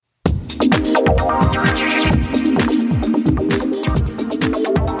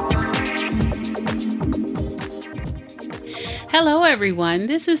Hello, everyone.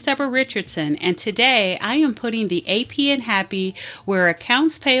 This is Deborah Richardson, and today I am putting the AP in Happy, where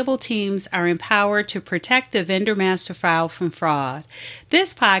accounts payable teams are empowered to protect the vendor master file from fraud.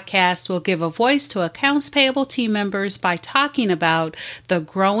 This podcast will give a voice to accounts payable team members by talking about the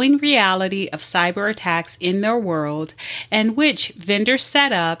growing reality of cyber attacks in their world and which vendor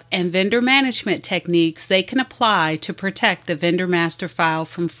setup and vendor management techniques they can apply to protect the vendor master file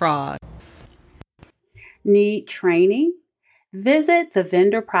from fraud. Need training? Visit the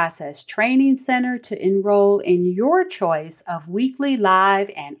Vendor Process Training Center to enroll in your choice of weekly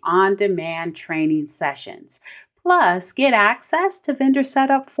live and on-demand training sessions. Plus, get access to vendor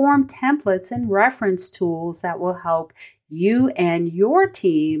setup form templates and reference tools that will help you and your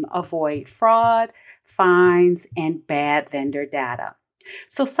team avoid fraud, fines, and bad vendor data.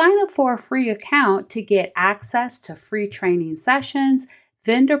 So sign up for a free account to get access to free training sessions,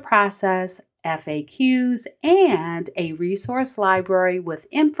 vendor process FAQs, and a resource library with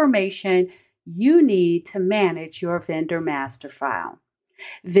information you need to manage your vendor master file.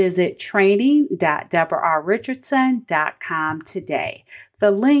 Visit training.deborahrichardson.com today. The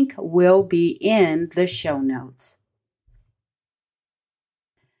link will be in the show notes.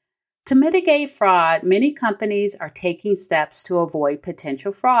 To mitigate fraud, many companies are taking steps to avoid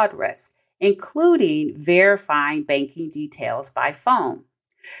potential fraud risk, including verifying banking details by phone.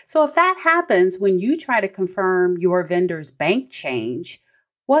 So if that happens when you try to confirm your vendor's bank change,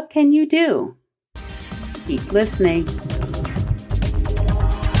 what can you do? Keep listening.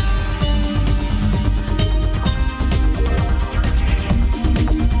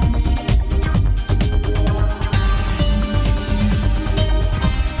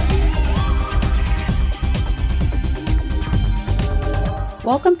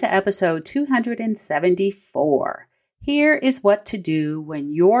 Welcome to episode 274. Here is what to do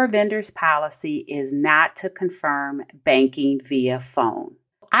when your vendor's policy is not to confirm banking via phone.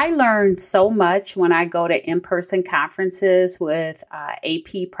 I learned so much when I go to in-person conferences with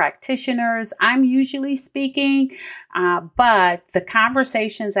AP practitioners. I'm usually speaking, but the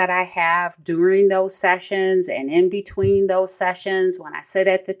conversations that I have during those sessions and in between those sessions, when I sit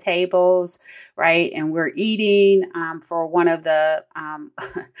at the tables, right, and we're eating for one of the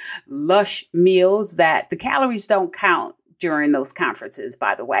lush meals that the calories don't count during those conferences,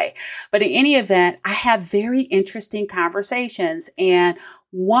 by the way. But in any event, I have very interesting conversations. And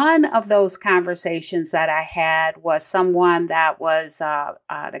one of those conversations that I had was someone that was an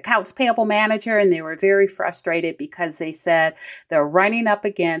accounts payable manager, and they were very frustrated because they said they're running up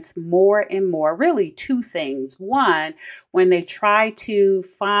against more and more, really two things. One, when they try to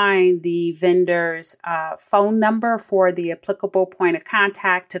find the vendor's phone number for the applicable point of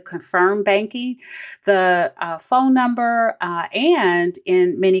contact to confirm banking, the phone number and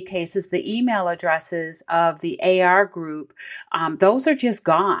in many cases, the email addresses of the AR group, those are just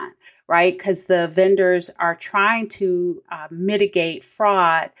gone, right? Because the vendors are trying to mitigate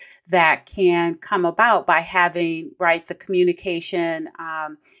fraud that can come about by having, right, the communication,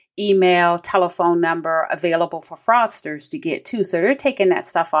 email, telephone number available for fraudsters to get to. So they're taking that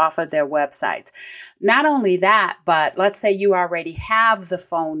stuff off of their websites. Not only that, but let's say you already have the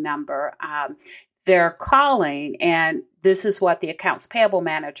phone number. They're calling, and this is what the accounts payable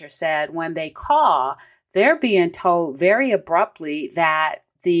manager said. When they call, they're being told very abruptly that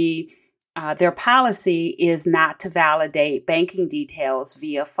their policy is not to validate banking details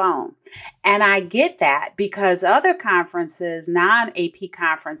via phone. And I get that because other conferences, non-AP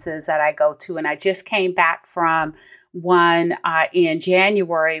conferences that I go to, and I just came back from one in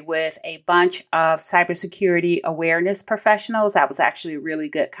January with a bunch of cybersecurity awareness professionals. That was actually a really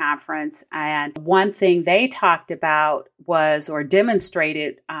good conference. And one thing they talked about was, or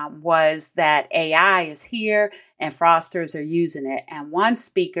demonstrated, was that AI is here and fraudsters are using it. And one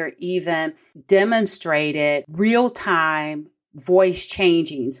speaker even demonstrated real-time voice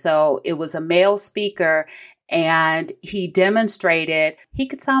changing. So it was a male speaker, and he demonstrated he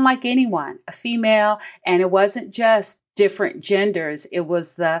could sound like anyone, a female, and it wasn't just different genders, it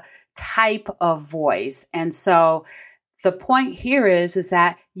was the type of voice. And so the point here is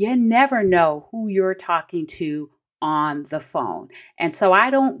that you never know who you're talking to on the phone. And so I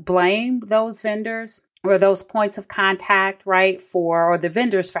don't blame those vendors or those points of contact, right, or the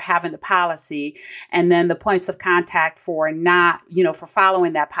vendors for having the policy, and then the points of contact for not, for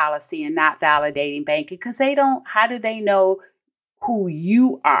following that policy and not validating banking, because how do they know who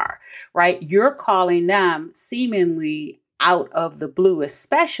you are, right? You're calling them seemingly out of the blue,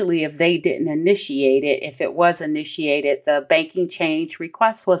 especially if they didn't initiate it. If it was initiated, the banking change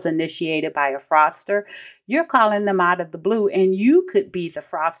request was initiated by a fraudster, you're calling them out of the blue, and you could be the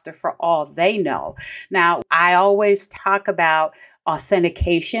fraudster for all they know. Now, I always talk about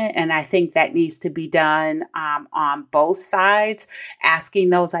authentication, and I think that needs to be done on both sides, asking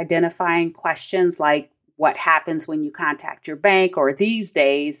those identifying questions like what happens when you contact your bank, or these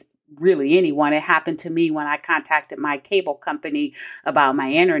days, really anyone. It happened to me when I contacted my cable company about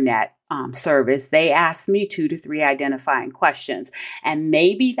my internet service. They asked me 2 to 3 identifying questions, and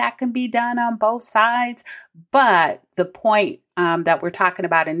maybe that can be done on both sides. But the point that we're talking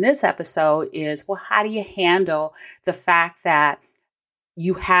about in this episode is, well, how do you handle the fact that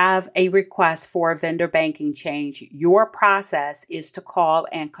you have a request for a vendor banking change? Your process is to call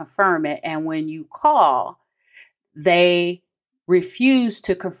and confirm it. And when you call, they refuse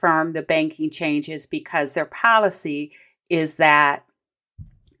to confirm the banking changes because their policy is that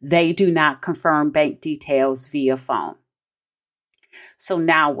they do not confirm bank details via phone. So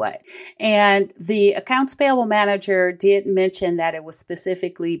now what? And the accounts payable manager did mention that it was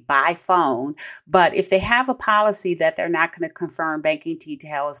specifically by phone, but if they have a policy that they're not going to confirm banking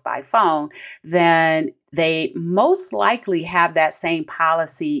details by phone, then they most likely have that same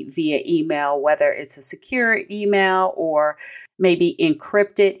policy via email, whether it's a secure email or maybe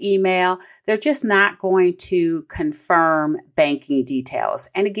encrypted email. They're just not going to confirm banking details.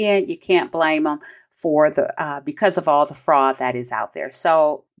 And again, you can't blame them for because of all the fraud that is out there.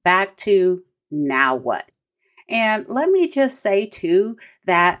 So back to now what? And let me just say too,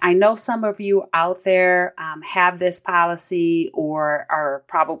 that I know some of you out there have this policy or are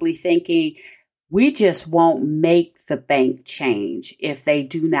probably thinking, we just won't make the bank change if they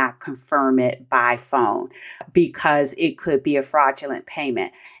do not confirm it by phone because it could be a fraudulent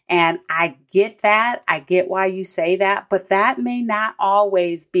payment. And I get that. I get why you say that, but that may not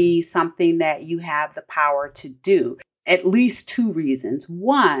always be something that you have the power to do. At least 2 reasons.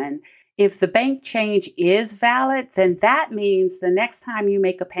 One, if the bank change is valid, then that means the next time you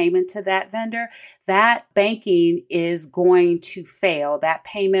make a payment to that vendor, that banking is going to fail. That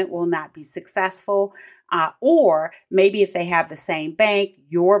payment will not be successful. Or maybe if they have the same bank,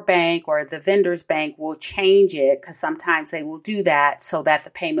 your bank or the vendor's bank will change it, because sometimes they will do that so that the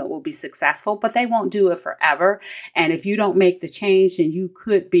payment will be successful, but they won't do it forever. And if you don't make the change, then you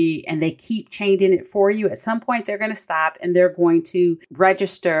could be, and they keep changing it for you, at some point they're going to stop and they're going to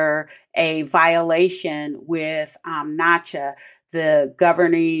register a violation with NACHA, the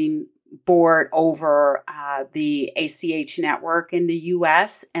governing board over the ACH network in the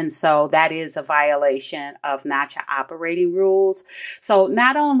US. And so that is a violation of NACHA operating rules. So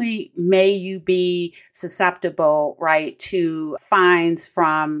not only may you be susceptible, right, to fines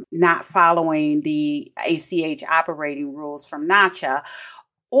from not following the ACH operating rules from NACHA,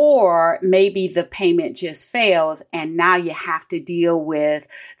 or maybe the payment just fails and now you have to deal with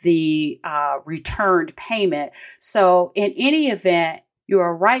the returned payment. So in any event, you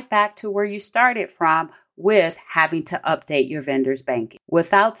are right back to where you started from with having to update your vendor's banking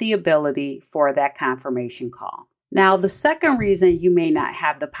without the ability for that confirmation call. Now, the second reason you may not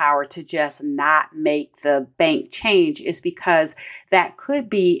have the power to just not make the bank change is because that could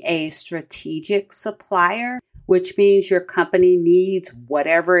be a strategic supplier, which means your company needs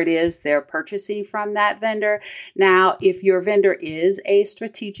whatever it is they're purchasing from that vendor. Now, if your vendor is a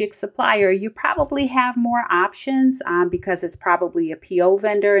strategic supplier, you probably have more options because it's probably a PO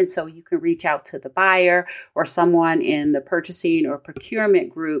vendor. And so you can reach out to the buyer or someone in the purchasing or procurement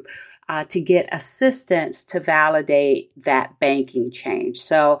group to get assistance to validate that banking change.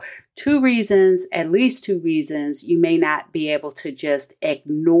 So at least two reasons you may not be able to just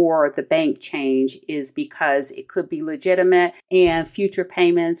ignore the bank change is because it could be legitimate and future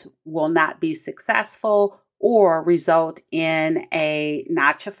payments will not be successful or result in a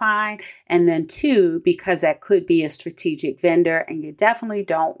NACHA fine. And then 2, because that could be a strategic vendor and you definitely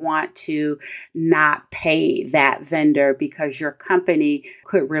don't want to not pay that vendor because your company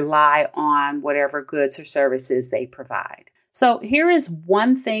could rely on whatever goods or services they provide. So here is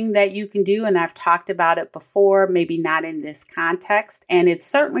one thing that you can do, and I've talked about it before, maybe not in this context, and it's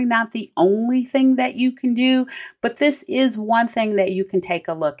certainly not the only thing that you can do, but this is one thing that you can take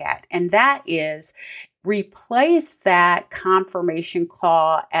a look at, and that is replace that confirmation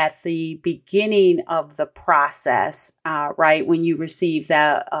call at the beginning of the process, right? When you receive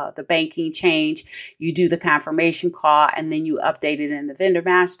the banking change, you do the confirmation call and then you update it in the vendor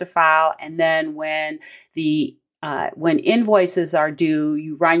master file. And then when invoices are due,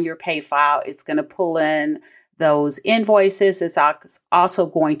 you run your pay file. It's going to pull in those invoices. It's also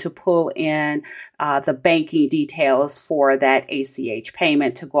going to pull in the banking details for that ACH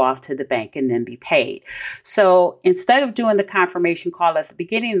payment to go off to the bank and then be paid. So instead of doing the confirmation call at the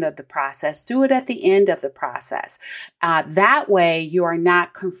beginning of the process, do it at the end of the process. That way, you are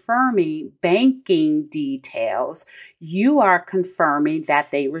not confirming banking details. You are confirming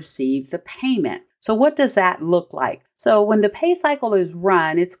that they received the payment. So what does that look like? So when the pay cycle is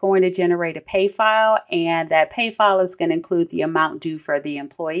run, it's going to generate a pay file, and that pay file is going to include the amount due for the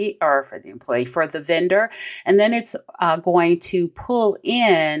for the vendor. And then it's going to pull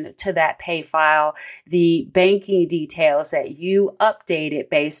in to that pay file the banking details that you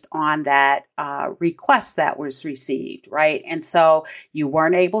updated based on that request that was received, right? And so you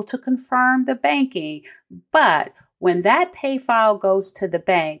weren't able to confirm the banking, but when that pay file goes to the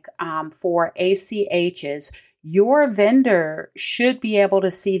bank for ACHs, your vendor should be able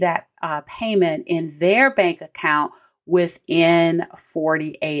to see that payment in their bank account within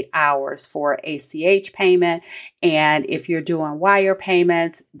 48 hours for ACH payment. And if you're doing wire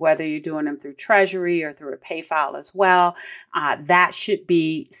payments, whether you're doing them through Treasury or through a pay file as well, that should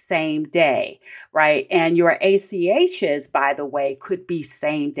be same day, right? And your ACHs, by the way, could be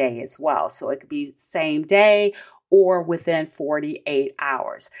same day as well. So it could be same day or within 48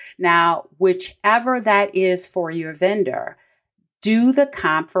 hours. Now, whichever that is for your vendor, do the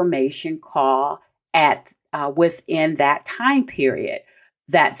confirmation call at within that time period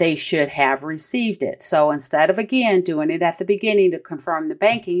that they should have received it. So instead of, again, doing it at the beginning to confirm the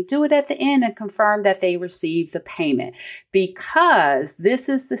banking, do it at the end and confirm that they received the payment. Because this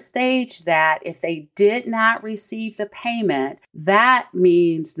is the stage that if they did not receive the payment, that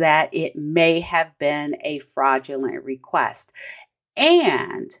means that it may have been a fraudulent request.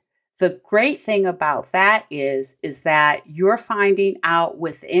 And the great thing about that is that you're finding out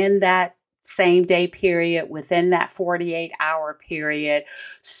within that same day period, within that 48-hour period.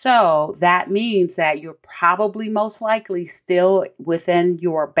 So that means that you're probably most likely still within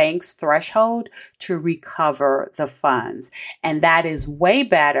your bank's threshold to recover the funds. And that is way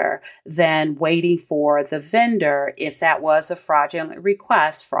better than waiting for the vendor if that was a fraudulent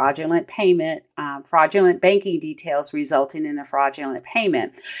request, fraudulent payment, fraudulent banking details resulting in a fraudulent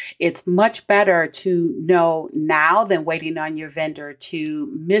payment. It's much better to know now than waiting on your vendor to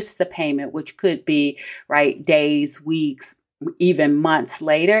miss the payment, which could be, right, days, weeks, even months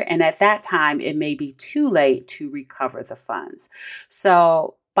later. And at that time, it may be too late to recover the funds.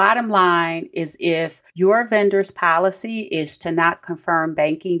 So bottom line is, if your vendor's policy is to not confirm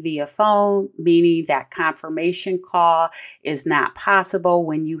banking via phone, meaning that confirmation call is not possible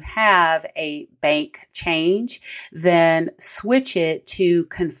when you have a bank change, then switch it to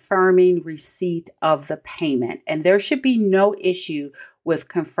confirming receipt of the payment. And there should be no issue with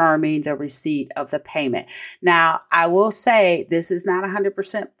confirming the receipt of the payment. Now, I will say this is not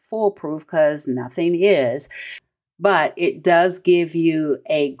 100% foolproof because nothing is. But it does give you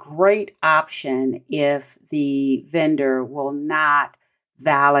a great option if the vendor will not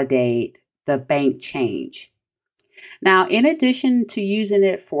validate the bank change. Now, in addition to using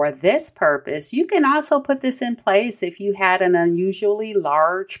it for this purpose, you can also put this in place if you had an unusually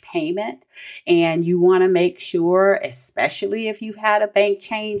large payment and you want to make sure, especially if you've had a bank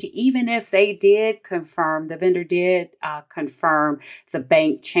change, even if they did confirm, the vendor did confirm the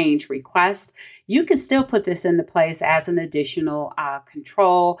bank change request, you can still put this into place as an additional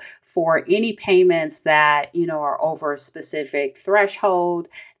control for any payments that, are over a specific threshold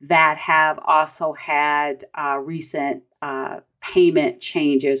that have also had recent payment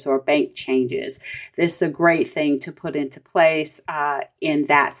changes or bank changes. This is a great thing to put into place in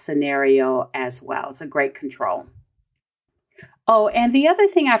that scenario as well. It's a great control. Oh, and the other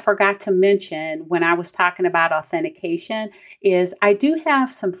thing I forgot to mention when I was talking about authentication is I do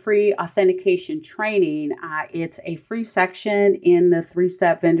have some free authentication training. It's a free section in the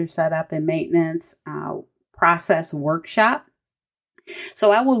 3-step vendor setup and maintenance process workshop.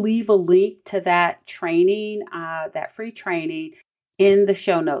 So I will leave a link to that training, that free training, in the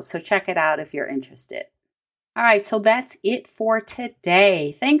show notes. So check it out if you're interested. All right, so that's it for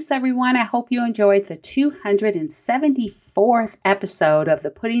today. Thanks, everyone. I hope you enjoyed the 274th episode of the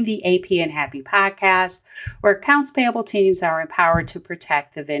Putting the AP in Happy podcast, where accounts payable teams are empowered to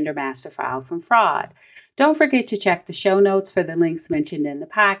protect the vendor master file from fraud. Don't forget to check the show notes for the links mentioned in the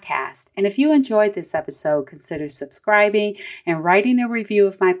podcast. And if you enjoyed this episode, consider subscribing and writing a review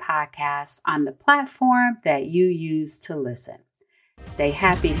of my podcast on the platform that you use to listen. Stay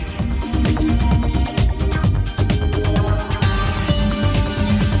happy.